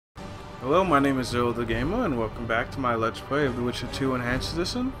Hello, my name is Zero the Gamer, and welcome back to my Let's Play of The Witcher 2 Enhanced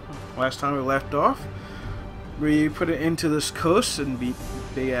Edition. Last time we left off, we put it into this coast and beat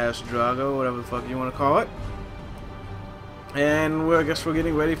big-ass Drago, whatever the fuck you want to call it. And I guess we're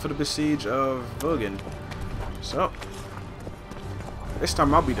getting ready for the besiege of Vergen. So, this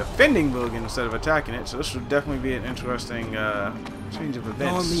time I'll be defending Vergen instead of attacking it, so this should definitely be an interesting change of events.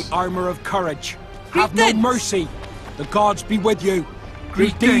 On the armor of courage. Have no mercy. The gods be with you.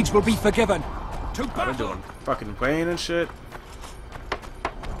 Great deeds will be forgiven. To How we doing? Fucking playing and shit.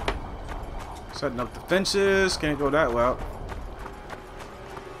 Setting up the fences. Can't go that well.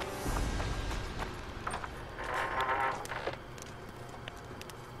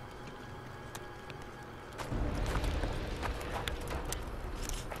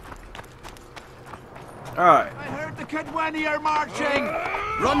 Alright. I heard the Kedweni are marching!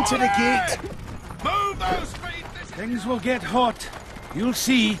 Run to the gate. Move those feet! Things will get hot. You'll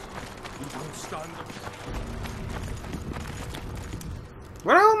see.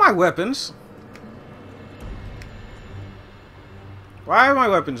 What are all my weapons? Why are my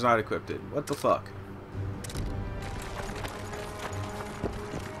weapons not equipped? What the fuck?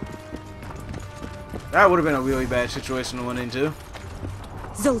 That would have been a really bad situation to run into.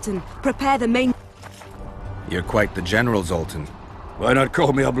 Zoltan, prepare the main... You're quite the general, Zoltan. Why not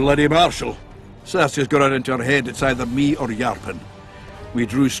call me a bloody marshal? Cersei's got it into her head it's either me or Yarpen. We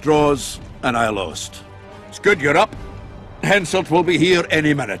drew straws, and I lost. It's good you're up. Henselt will be here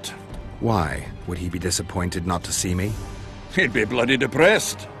any minute. Why? Would he be disappointed not to see me? He'd be bloody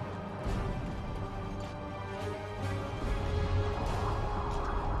depressed.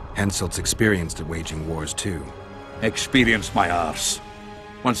 Henselt's experienced at waging wars too. Experience my arse.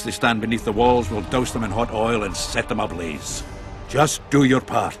 Once they stand beneath the walls, we'll douse them in hot oil and set them ablaze. Just do your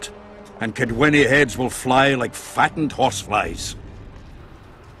part, and Kedweni heads will fly like fattened horseflies.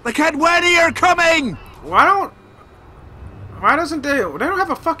 The Kedweni are coming! Why doesn't they don't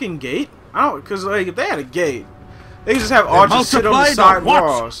have a fucking gate? Because like, if they had a gate, they just have archers sit on the side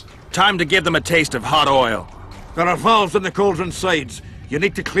walls. Time to give them a taste of hot oil. There are valves in the cauldron sides. You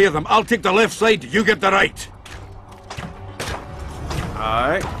need to clear them. I'll take the left side, you get the right.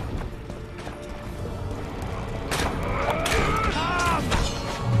 Alright.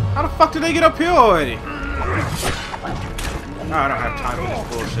 How the fuck did they get up here already? No, I don't have time for this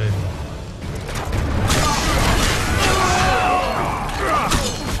bullshit.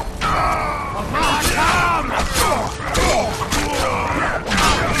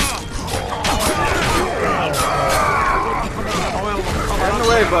 Get in the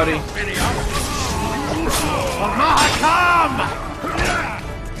way, buddy.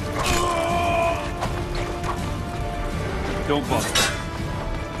 Don't bother.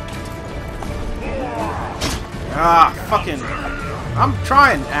 Ah, fucking. I'm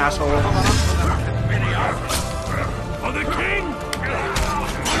trying, asshole. For the king!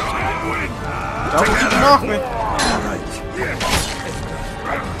 Don't keep him off me.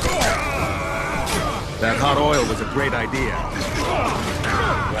 That hot oil was a great idea.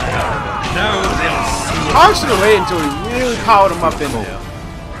 Now they'll see. I should have waited until he really powered him up in there.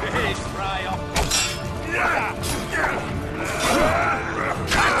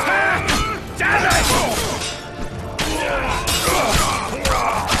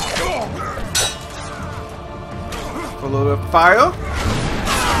 A little bit of fire.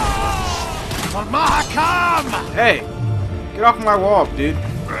 Hey, get off my wall, dude.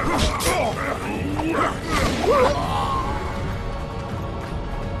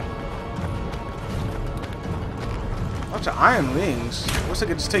 Bunch of iron wings. Wish I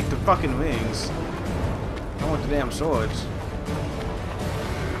could just take the fucking wings. I want the damn swords.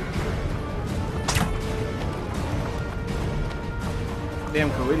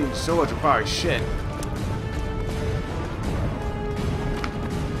 Damn Corinthian swords are probably shit.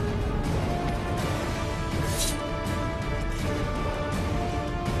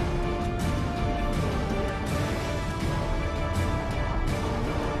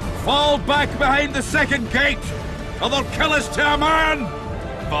 Fall back behind the second gate, or they'll kill us to a man!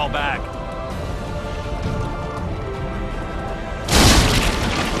 Fall back.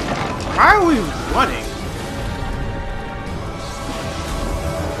 Why are we running?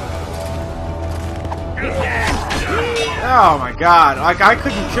 Oh my god, like I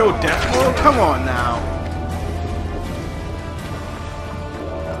couldn't kill Deathblow? Come on now.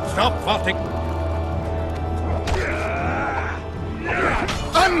 Stop fighting.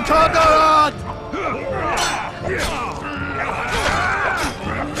 Uncovered!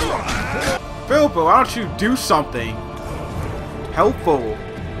 Bilbo, why don't you do something helpful?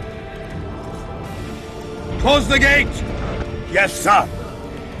 Close the gate! Yes, sir.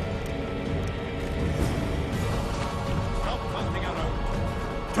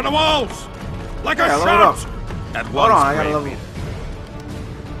 To the walls! Like a Yeah, shot! load At Hold once, on, I gotta brave level. men.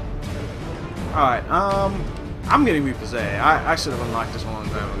 Alright, I'm getting repossessed. I should have unlocked this a long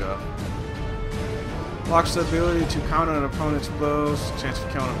time ago. Locks the ability to counter an opponent's blows, chance of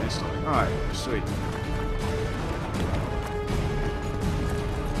killing him instantly. Alright, sweet.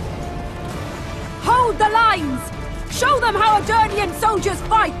 Hold the lines! Show them how Adernian soldiers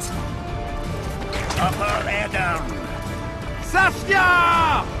fight! Upper air down!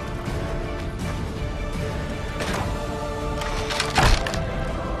 Saskia!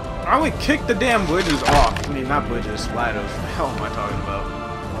 I would kick the damn bridges off. I mean, not bridges, ladders. What the hell am I talking about?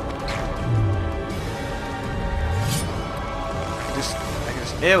 I can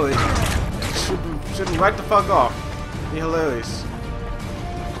just air it. Shoot him right the fuck off. Be hilarious.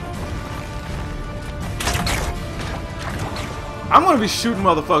 I'm gonna be shooting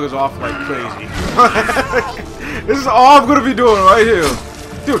motherfuckers off like crazy. This is all I'm gonna be doing right here.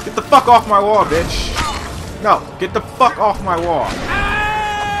 Dude, get the fuck off my wall, bitch. No, get the fuck off my wall.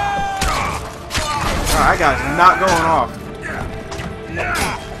 Alright, that guy's not going off.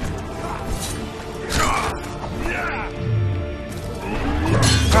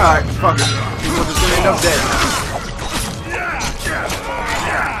 Alright, fuck it. We're just gonna end up dead.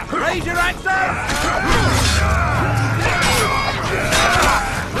 Raise your axes!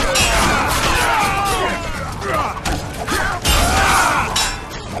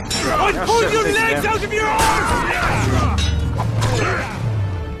 I'll pull your legs out of your arms!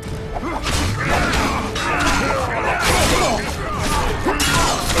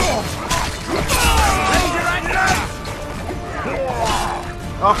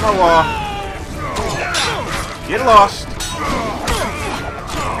 Off my wall. Get lost.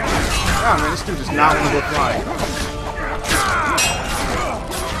 Oh man, this dude does not want to go flying.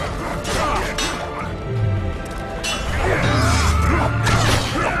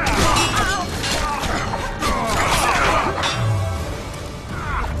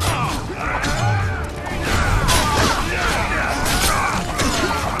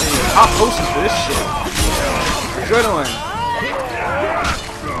 Hot potions for this shit. Adrenaline.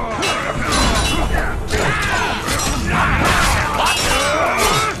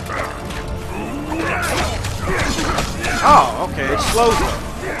 Oh, okay, it slows them.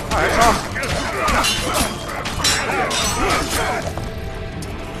 Alright, that's awesome.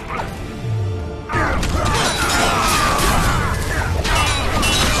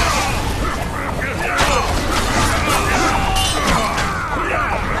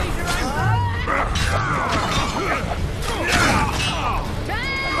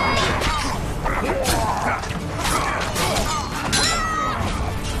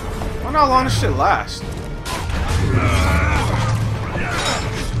 I wonder how long this shit lasts.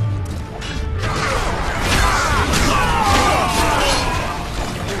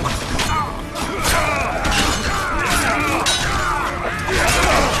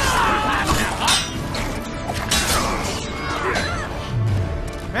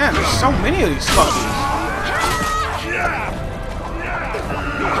 Man, there's so many of these fuckers.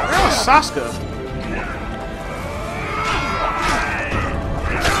 Where was Saska?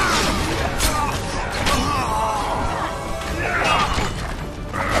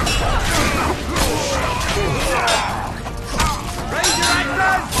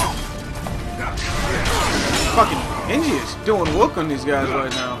 Fucking Genji is doing work on these guys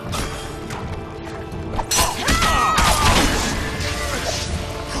right now.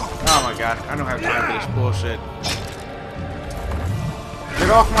 Oh my god, I don't have time for this bullshit. Get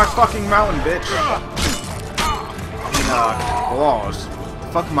off my fucking mountain, bitch. Walls. What the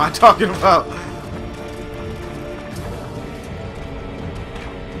fuck am I talking about?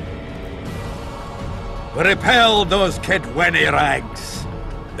 Repel those Kedweni rags.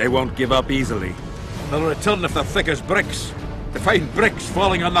 They won't give up easily. They'll return if they're thick as bricks, to find bricks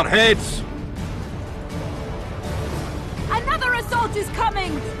falling on their heads. Another assault is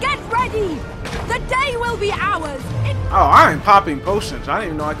coming! Get ready! The day will be ours! Oh, I am popping potions. I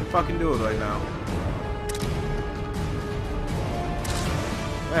didn't even know I could fucking do it right now.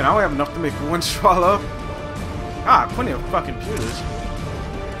 Man, I only have enough to make one swallow. Ah, plenty of fucking pewters.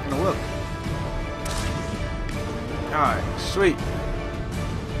 Gonna look. Alright, sweet.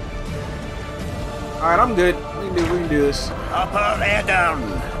 Alright, I'm good. We can do this. Upper air down.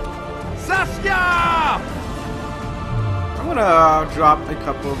 Saskia! I'm gonna drop a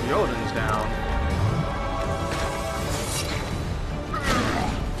couple of Jodens down.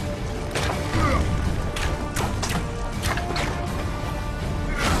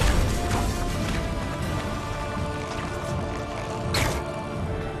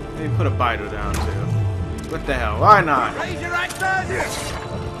 Maybe put a biter down too. What the hell? Why not? Raise your axes!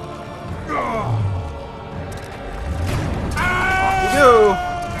 Off you go.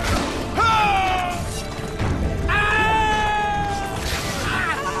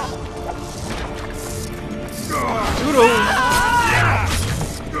 Doodles.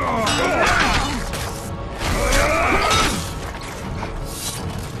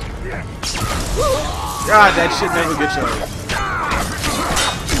 God, that shit never gets old.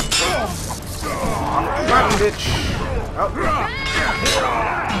 Rotten bitch. Oh.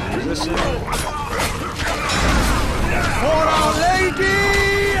 Resisting. For Our Lady!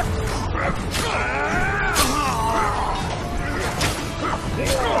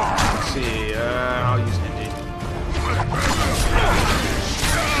 Let's see, I'll use Indy.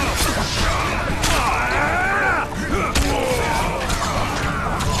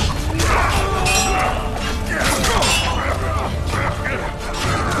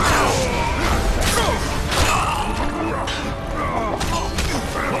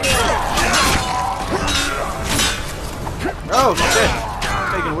 Oh shit!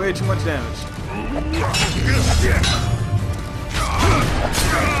 Taking way too much damage.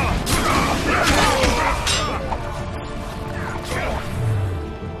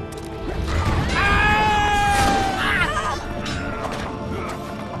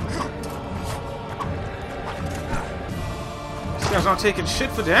 These guys aren't taking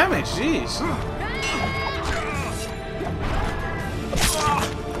shit for damage, jeez.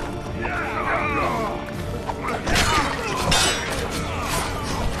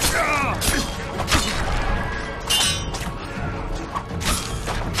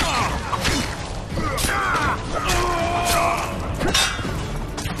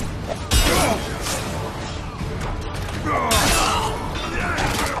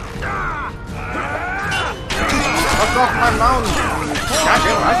 Fuck off my mountain!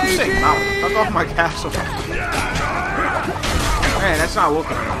 Goddamn, I keep saying mountain. Fuck off my castle. Man, that's not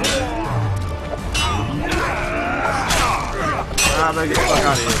working. I better get the fuck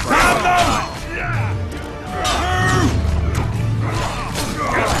out of here, bro.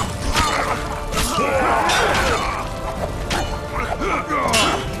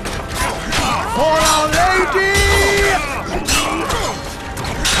 For Our Lady!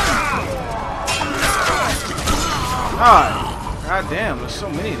 God damn, there's so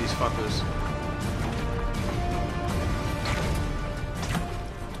many of these fuckers.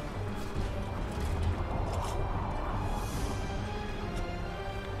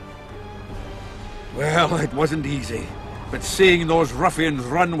 Well, it wasn't easy, but seeing those ruffians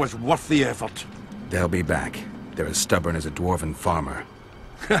run was worth the effort. They'll be back. They're as stubborn as a dwarven farmer.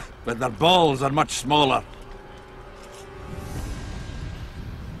 But their balls are much smaller.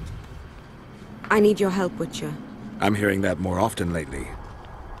 I need your help, Witcher. I'm hearing that more often lately.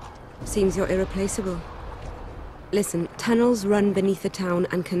 Seems you're irreplaceable. Listen, tunnels run beneath the town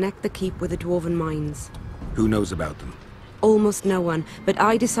and connect the keep with the dwarven mines. Who knows about them? Almost no one, but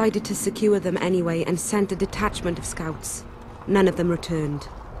I decided to secure them anyway and sent a detachment of scouts. None of them returned.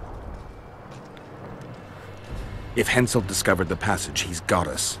 If Henselt discovered the passage, he's got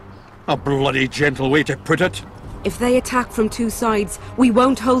us. A bloody gentle way to put it. If they attack from two sides, we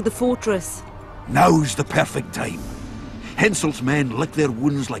won't hold the fortress. Now's the perfect time. Henselt's men lick their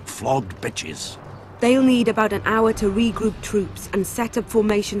wounds like flogged bitches. They'll need about an hour to regroup troops and set up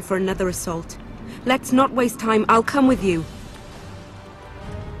formation for another assault. Let's not waste time. I'll come with you.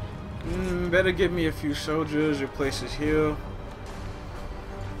 Better give me a few soldiers. Your place is here.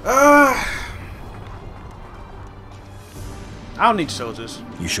 I don't need soldiers.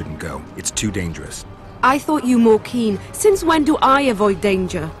 You shouldn't go. It's too dangerous. I thought you more keen. Since when do I avoid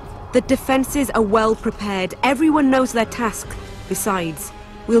danger? The defenses are well prepared. Everyone knows their task. Besides,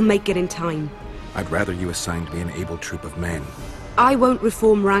 we'll make it in time. I'd rather you assigned me an able troop of men. I won't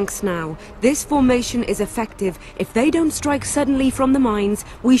reform ranks now. This formation is effective. If they don't strike suddenly from the mines,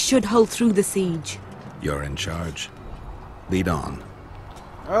 we should hold through the siege. You're in charge. Lead on.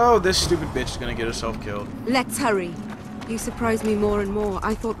 Oh, this stupid bitch is gonna get herself killed. Let's hurry. You surprise me more and more.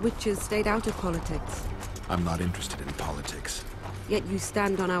 I thought witches stayed out of politics. I'm not interested in politics. Yet you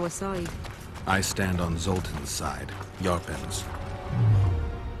stand on our side. I stand on Zoltan's side, Yarpen's.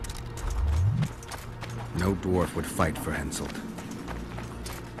 No dwarf would fight for Henselt.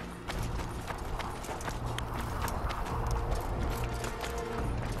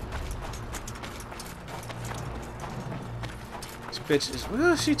 This bitch is...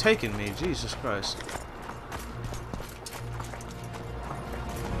 Where is she taking me? Jesus Christ.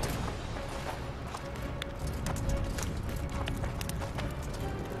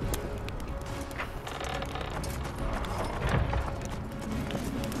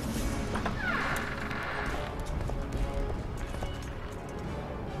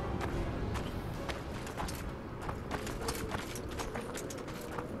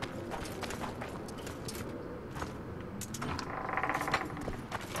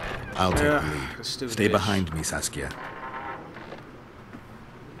 I'll take the that lead. stupid Stay bitch. behind me, Saskia.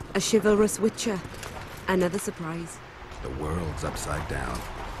 A chivalrous witcher. Another surprise. The world's upside down.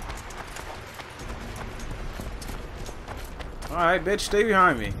 Alright, bitch, stay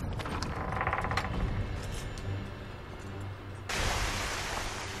behind me.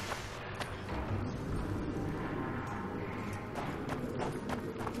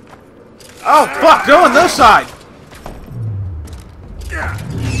 Oh, fuck, go on this side!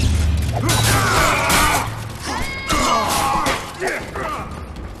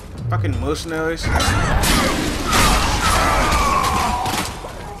 Fucking mercenaries.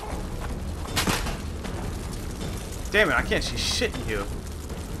 Damn it, I can't see shit in here.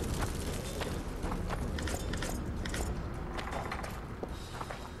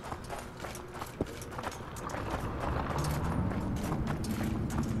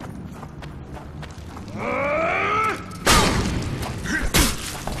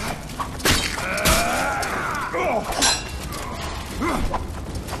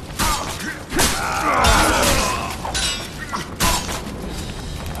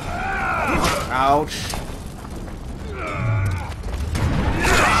 Ouch.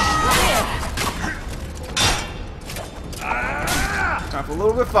 Time for a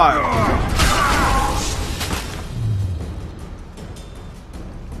little bit of fire.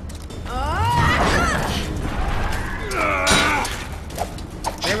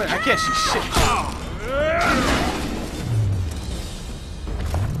 Damn it, I can't see shit.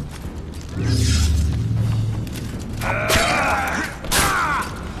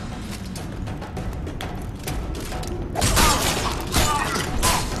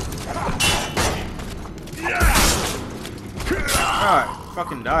 Alright,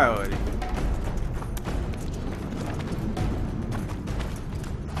 fucking die already.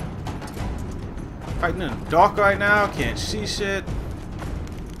 Fighting in the dark right now, can't see shit.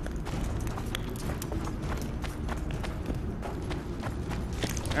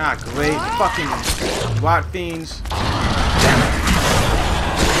 Ah, great. Fucking rot fiends.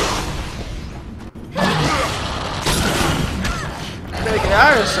 Better get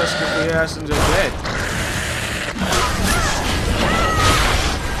out of here, Saskia, before your ass ends up dead.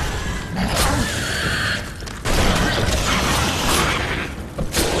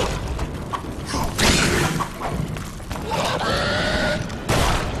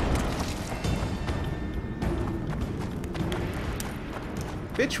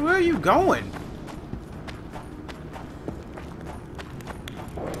 Bitch, where are you going?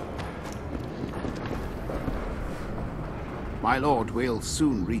 My lord, we'll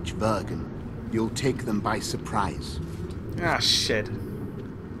soon reach Vergen. You'll take them by surprise. Ah, shit.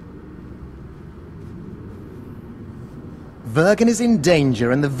 Vergen is in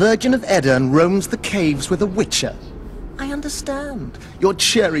danger, and the Virgin of Edirne roams the caves with a witcher. I understand. Your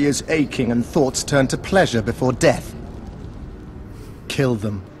cherry is aching, and thoughts turn to pleasure before death. Kill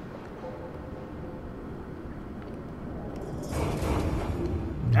them.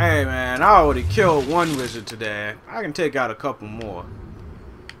 Hey man, I already killed one wizard today. I can take out a couple more.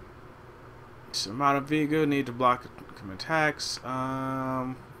 Some amount of vigor, need to block attacks.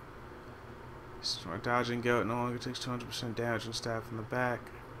 Start dodging goat no longer takes 200% damage and stab from the back.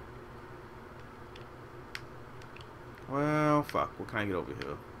 Well, fuck. What can I get over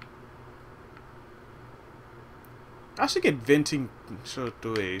here? I should get venting so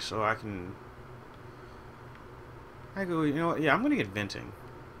 3 so I can. I go. You know what? Yeah, I'm gonna get venting.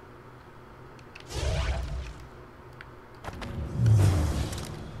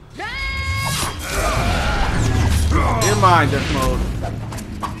 You're mine, death mode.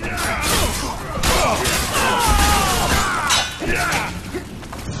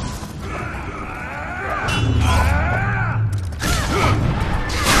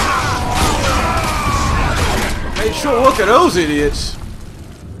 Hey, sure, look at those idiots.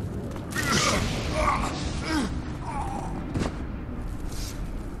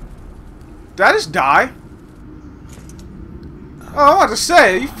 Did I just die? Oh, I'm about to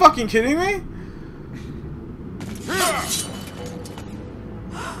say, are you fucking kidding me?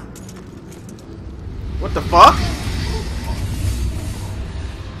 What the fuck?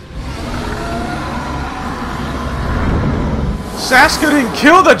 Saskia didn't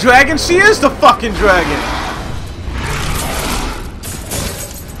kill the dragon, she is the fucking dragon!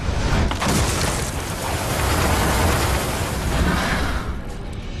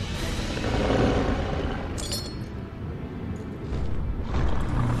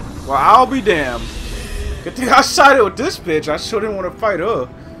 Well, I'll be damned. Good thing I sided with this bitch. I sure didn't want to fight her.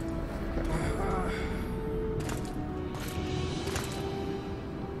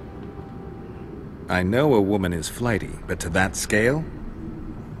 I know a woman is flighty, but to that scale?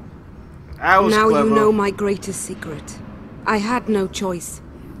 That was now clever. you know my greatest secret. I had no choice.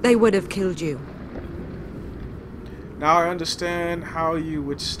 They would have killed you. Now I understand how you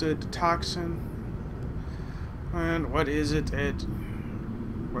withstood the toxin. And what is it, Ed?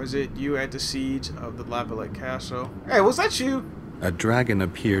 Was it you at the siege of the Lavalette Castle? Hey, was that you? A dragon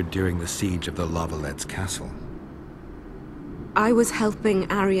appeared during the siege of the Lavalette's castle. I was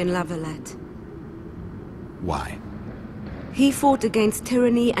helping Aryan Lavalette. Why? He fought against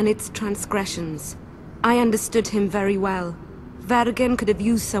tyranny and its transgressions. I understood him very well. Vergen could have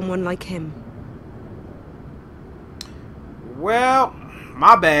used someone like him. Well,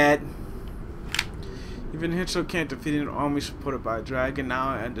 my bad. Even Hitler can't defeat an army supported by a dragon. Now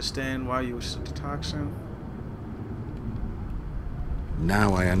I understand why you withstood the toxin.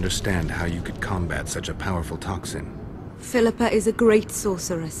 Now I understand how you could combat such a powerful toxin. Philippa is a great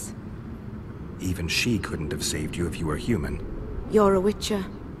sorceress. Even she couldn't have saved you if you were human. You're a witcher,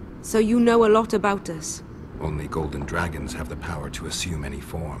 so you know a lot about us. Only golden dragons have the power to assume any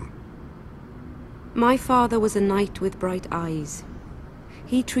form. My father was a knight with bright eyes.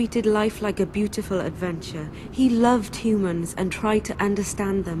 He treated life like a beautiful adventure. He loved humans and tried to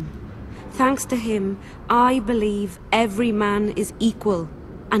understand them. Thanks to him, I believe every man is equal,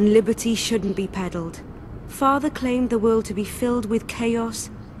 and liberty shouldn't be peddled. Father claimed the world to be filled with chaos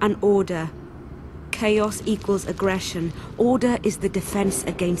and order. Chaos equals aggression. Order is the defense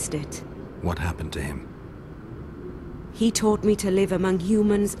against it. What happened to him? He taught me to live among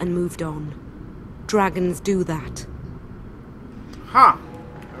humans and moved on. Dragons do that. Huh.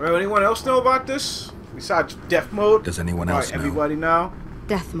 Well, anyone else know about this? Besides death mode? Does anyone else know? Everybody now?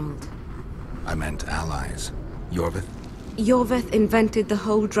 Death mode. I meant allies. Yorvith? Yorvith invented the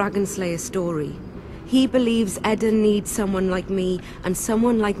whole Dragon Slayer story. He believes Eden needs someone like me, and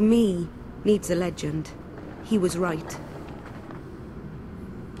someone like me needs a legend. He was right.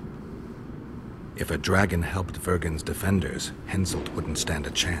 If a dragon helped Vergen's defenders, Henselt wouldn't stand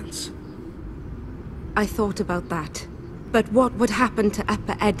a chance. I thought about that. But what would happen to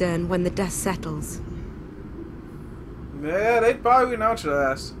Upper Edern when the dust settles? Yeah, they'd probably announce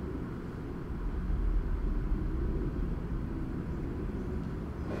your ass.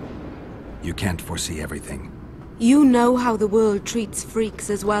 You can't foresee everything. You know how the world treats freaks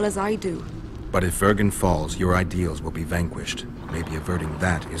as well as I do. But if Vergen falls, your ideals will be vanquished. Maybe averting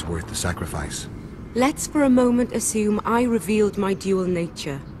that is worth the sacrifice. Let's for a moment assume I revealed my dual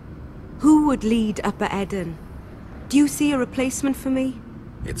nature. Who would lead Upper Edern? Do you see a replacement for me?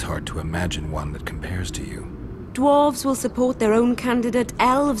 It's hard to imagine one that compares to you. Dwarves will support their own candidate,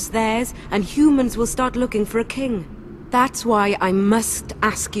 elves theirs, and humans will start looking for a king. That's why I must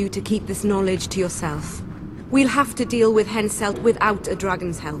ask you to keep this knowledge to yourself. We'll have to deal with Henselt without a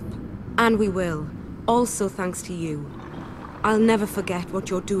dragon's help. And we will. Also thanks to you. I'll never forget what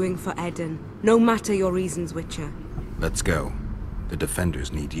you're doing for Eden, no matter your reasons, Witcher. Let's go. The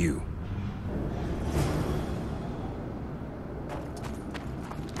defenders need you.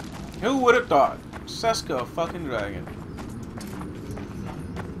 Who would have thought? Seska, a fucking dragon.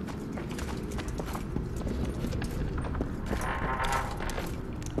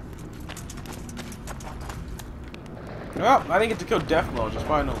 Well, I didn't get to kill Death Mode. There's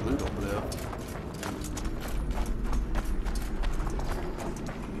probably no loot over there.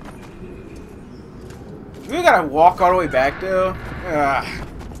 We gotta walk all the way back there.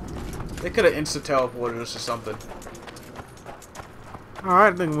 They could have insta teleported us or something.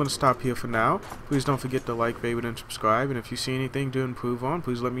 Alright, I think I'm going to stop here for now. Please don't forget to like, favorite, and subscribe. And if you see anything to improve on,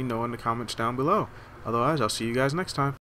 please let me know in the comments down below. Otherwise, I'll see you guys next time.